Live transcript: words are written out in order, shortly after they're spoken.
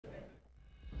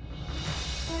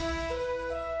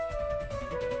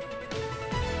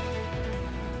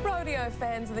Radio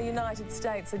fans in the United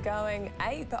States are going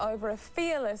ape over a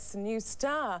fearless new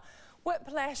star.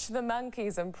 Whiplash the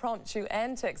Monkeys' impromptu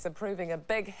antics are proving a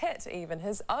big hit. Even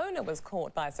his owner was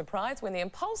caught by surprise when the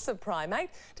impulsive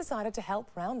primate decided to help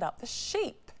round up the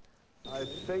sheep. I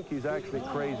think he's actually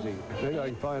crazy. Maybe I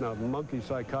can find a monkey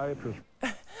psychiatrist.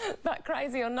 But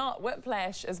crazy or not,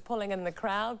 Whiplash is pulling in the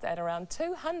crowd at around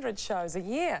 200 shows a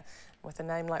year. With a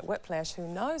name like Whiplash, who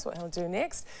knows what he'll do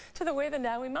next? To the weather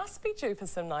now. We must be due for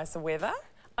some nicer weather.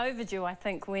 Overdue, I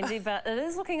think, Wendy, but it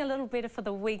is looking a little better for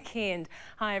the weekend.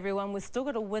 Hi, everyone. We've still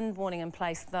got a wind warning in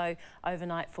place, though,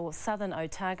 overnight for southern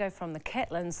Otago from the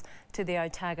Catlins to the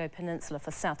Otago Peninsula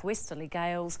for southwesterly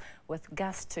gales with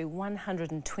gusts to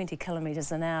 120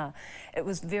 kilometres an hour. It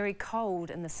was very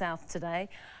cold in the south today.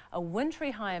 A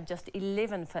wintry high of just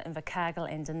 11 for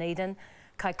Invercargill and Dunedin.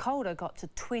 Kaikoura got to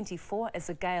 24 as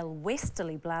a gale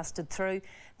westerly blasted through,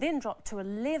 then dropped to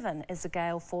 11 as a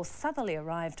gale force southerly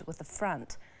arrived with a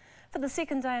front. For the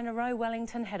second day in a row,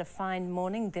 Wellington had a fine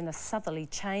morning, then a southerly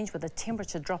change with the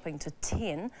temperature dropping to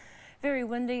 10. Very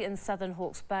windy in southern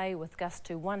Hawke's Bay with gusts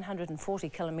to 140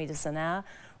 kilometres an hour.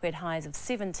 We had highs of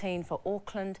 17 for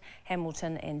Auckland,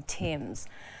 Hamilton and Thames.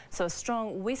 So a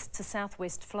strong west to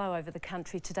southwest flow over the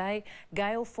country today.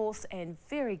 Gale force and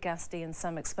very gusty in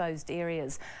some exposed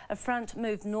areas. A front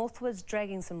moved northwards,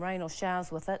 dragging some rain or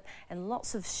showers with it, and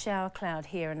lots of shower cloud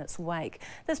here in its wake.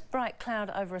 This bright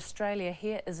cloud over Australia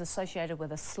here is associated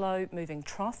with a slow moving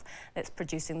trough that's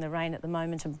producing the rain at the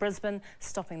moment in Brisbane,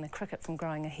 stopping the cricket from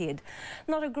growing ahead.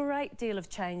 Not a great deal of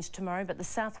change tomorrow, but the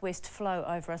southwest flow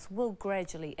over us will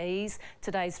gradually ease.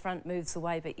 Today's front moves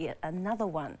away, but yet another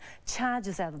one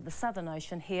charges out of the Southern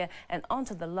Ocean here and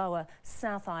onto the lower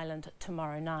South Island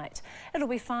tomorrow night. It'll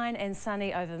be fine and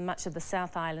sunny over much of the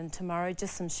South Island tomorrow,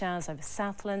 just some showers over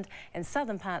Southland and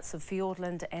southern parts of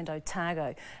Fiordland and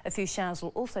Otago. A few showers will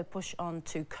also push on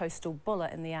to coastal Bulla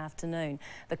in the afternoon.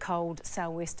 The cold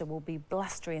sou'wester will be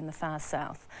blustery in the far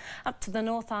south. Up to the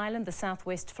North Island, the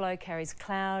southwest flow carries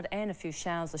cloud and a few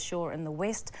showers ashore in the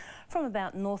west from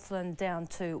about Northland down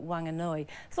to Wanganui.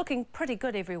 It's looking pretty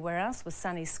good everywhere else with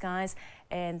sunny skies,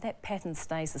 and that pattern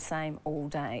stays the same all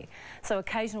day. So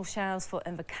occasional showers for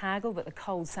Invercargill, but the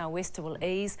cold sou'wester will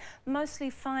ease. Mostly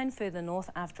fine further north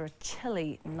after a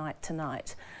chilly night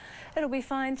tonight. It'll be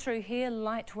fine through here,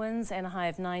 light winds and a high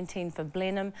of 19 for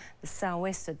Blenheim. The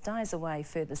sou'wester dies away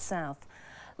further south.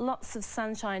 Lots of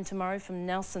sunshine tomorrow from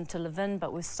Nelson to Levin,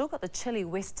 but we've still got the chilly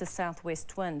west to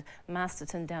southwest wind.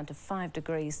 Masterton down to 5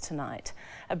 degrees tonight.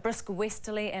 A brisk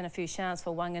westerly and a few showers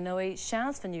for Wanganui,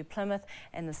 showers for New Plymouth,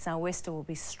 and the sou'wester will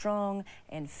be strong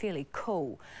and fairly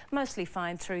cool. Mostly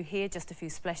fine through here, just a few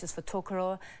splashes for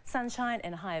Tokoroa. Sunshine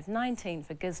and a high of 19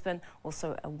 for Gisborne,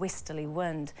 also a westerly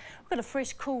wind. We've got a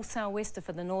fresh cool sou'wester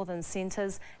for the northern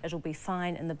centres. It'll be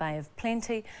fine in the Bay of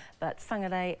Plenty, but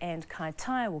Whangarei and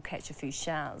Kaitaia will catch a few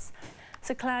showers.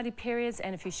 So cloudy periods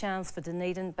and a few showers for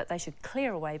Dunedin, but they should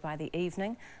clear away by the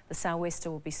evening. The sou'wester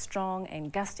will be strong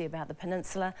and gusty about the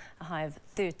peninsula, a high of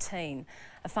 13.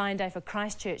 A fine day for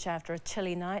Christchurch after a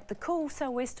chilly night. The cool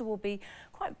sou'wester will be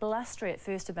quite blustery at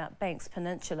first about Banks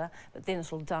Peninsula, but then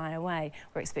it'll die away.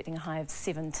 We're expecting a high of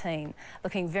 17.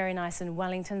 Looking very nice in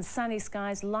Wellington. Sunny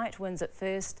skies, light winds at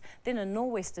first, then a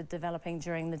nor'wester developing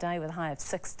during the day with a high of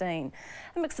 16.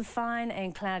 A mix of fine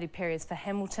and cloudy periods for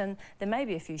Hamilton. There may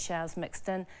be a few showers mixed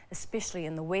in, especially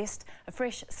in the west. A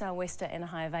fresh sou'wester and a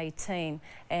high of 18.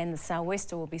 And the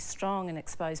sou'wester will be strong in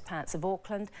exposed parts of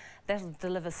Auckland. That'll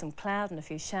deliver some cloud and a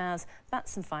few showers, but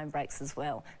some fine breaks as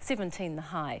well. 17 the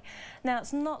high. Now,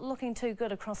 it's not looking too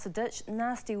good across the ditch.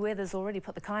 Nasty weather's already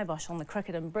put the kibosh on the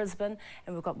cricket in Brisbane,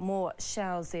 and we've got more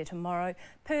showers there tomorrow.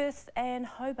 Perth and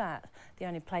Hobart, the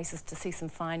only places to see some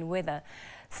fine weather.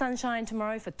 Sunshine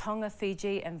tomorrow for Tonga,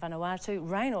 Fiji and Vanuatu.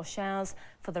 Rain or showers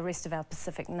for the rest of our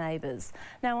Pacific neighbours.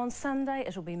 Now on Sunday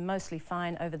it'll be mostly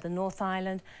fine over the North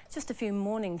Island. Just a few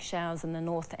morning showers in the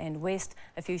north and west.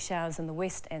 A few showers in the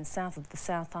west and south of the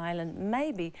South Island.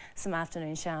 Maybe some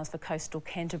afternoon showers for coastal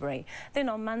Canterbury. Then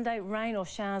on Monday, rain or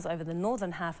showers over the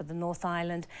northern half of the North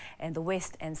Island and the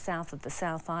west and south of the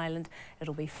South Island.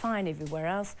 It'll be fine everywhere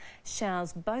else.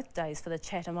 Showers both days for the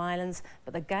Chatham Islands,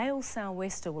 but the gale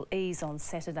sou'wester will ease on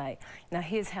Saturday. Now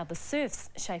here's how the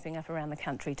surf's shaping up around the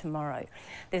country tomorrow.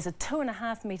 There's a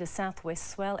 2.5 metre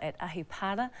southwest swell at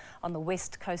Ahupara on the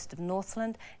west coast of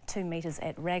Northland, 2 metres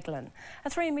at Raglan. A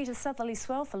 3 metre southerly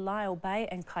swell for Lyall Bay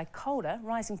and Kaikoura,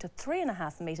 rising to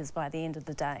 3.5 metres by the end of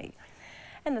the day.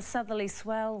 And the southerly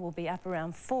swell will be up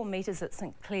around 4 metres at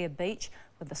St Clair Beach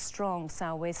with a strong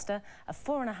sou'wester, a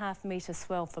 4.5 metre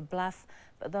swell for Bluff,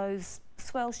 but those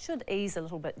swells should ease a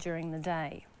little bit during the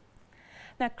day.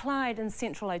 Now, Clyde in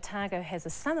central Otago has a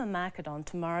summer market on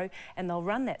tomorrow, and they'll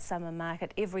run that summer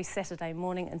market every Saturday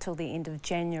morning until the end of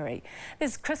January.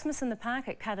 There's Christmas in the Park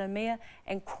at Karamea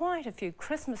and quite a few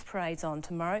Christmas parades on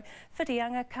tomorrow.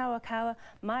 Whitianga, Kawakawa,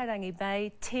 Mairangi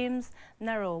Bay, Thames,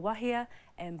 Ngaruawahia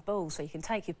and Bull, so you can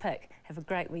take your pick. Have a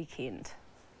great weekend.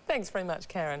 Thanks very much,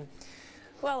 Karen.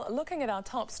 Well, looking at our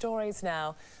top stories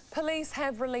now, police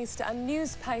have released a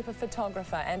newspaper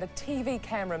photographer and a TV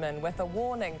cameraman with a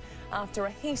warning after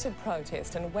a heated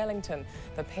protest in Wellington.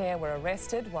 The pair were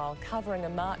arrested while covering a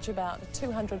march about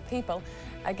 200 people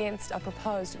against a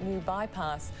proposed new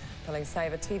bypass. Police say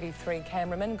the TV3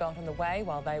 cameraman got in the way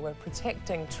while they were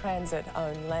protecting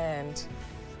transit-owned land.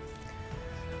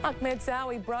 Ahmed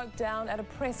Zawi broke down at a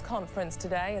press conference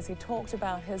today as he talked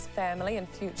about his family and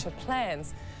future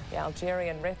plans. The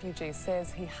Algerian refugee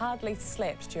says he hardly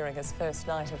slept during his first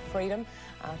night of freedom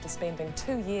after spending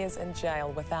 2 years in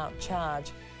jail without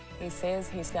charge. He says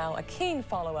he's now a keen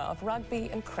follower of rugby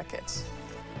and cricket.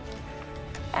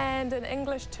 And an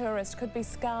English tourist could be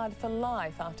scarred for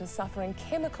life after suffering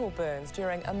chemical burns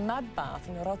during a mud bath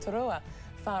in Rotorua.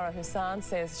 Farah Hussain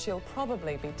says she'll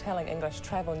probably be telling English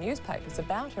travel newspapers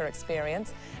about her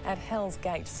experience at Hell's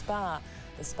Gate Spa.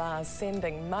 The spa's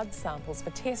sending mud samples for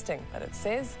testing, but it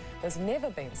says there's never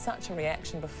been such a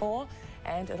reaction before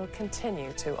and it'll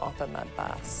continue to offer mud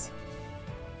baths.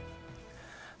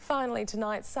 Finally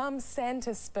tonight, some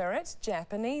Santa spirit,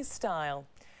 Japanese style.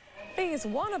 These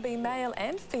wannabe male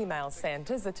and female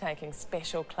Santas are taking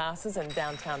special classes in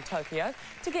downtown Tokyo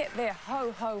to get their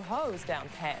ho-ho-hos down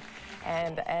pat.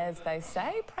 And as they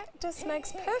say, practice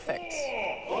makes perfect.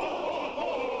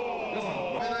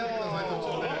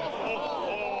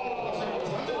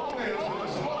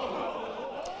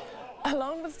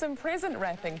 Along with some present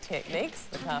wrapping techniques,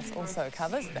 the class also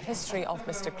covers the history of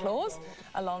Mr. Claus,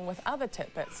 along with other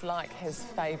tidbits like his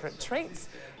favourite treats.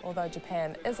 Although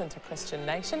Japan isn't a Christian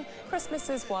nation, Christmas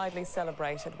is widely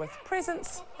celebrated with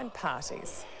presents and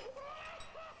parties.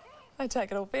 They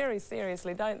take it all very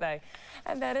seriously, don't they?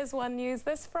 And that is One News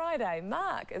this Friday.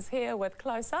 Mark is here with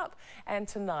Close Up, and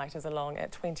tonight is along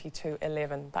at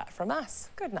 22:11. But from us,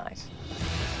 good night.